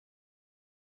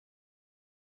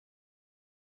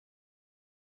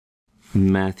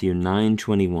Matthew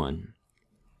 9:21.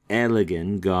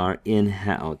 Eligen gar in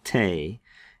haote,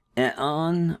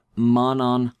 eon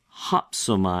monon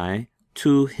hopsomai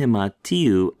tu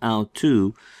hematiu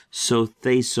autu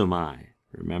sothesomai.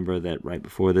 Remember that right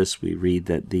before this we read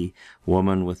that the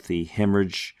woman with the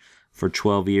hemorrhage for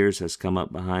 12 years has come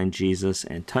up behind Jesus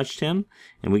and touched him,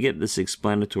 and we get this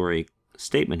explanatory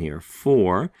statement here.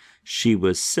 For she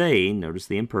was saying, notice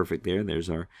the imperfect there, there's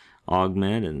our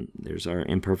augment and there's our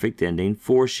imperfect ending.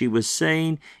 For she was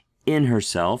saying in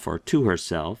herself or to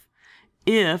herself,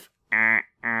 if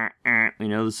we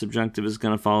know the subjunctive is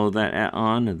going to follow that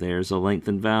on. There's a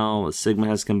lengthened vowel. A sigma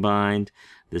has combined.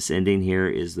 This ending here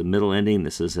is the middle ending.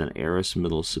 This is an aorist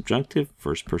middle subjunctive,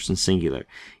 first person singular.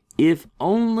 If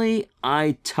only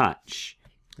I touch.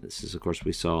 This is, of course,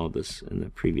 we saw this in the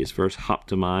previous verse.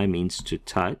 Hoptomai means to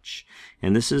touch.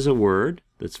 And this is a word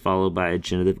that's followed by a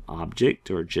genitive object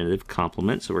or a genitive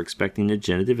complement. So we're expecting a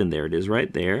genitive, and there it is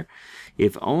right there.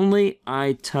 If only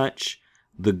I touch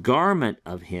the garment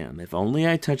of him, if only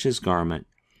I touch his garment,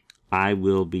 I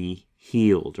will be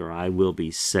healed, or I will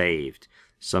be saved.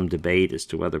 Some debate as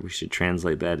to whether we should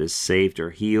translate that as saved or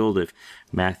healed, if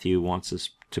Matthew wants us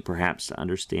to perhaps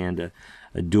understand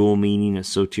a dual meaning, a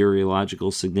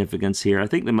soteriological significance here. I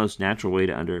think the most natural way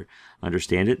to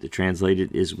understand it, to translate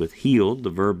it, is with healed, the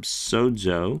verb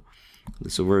sozo.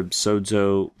 This verb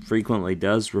sozo frequently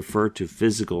does refer to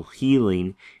physical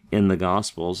healing in the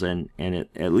Gospels, and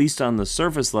at least on the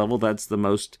surface level, that's the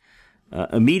most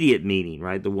immediate meaning,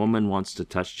 right? The woman wants to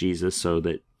touch Jesus so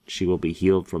that she will be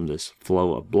healed from this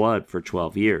flow of blood for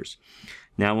 12 years.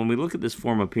 Now, when we look at this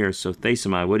form up here,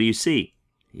 sothesomai, what do you see?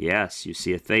 Yes, you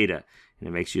see a theta, and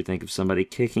it makes you think of somebody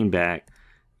kicking back,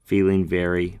 feeling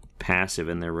very passive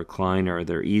in their recliner or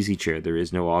their easy chair. There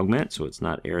is no augment, so it's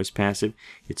not aorist passive.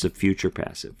 It's a future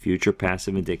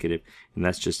passive indicative, and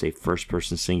that's just a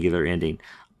first-person singular ending.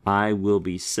 I will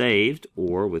be saved,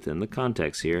 or within the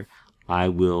context here, I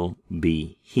will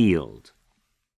be healed.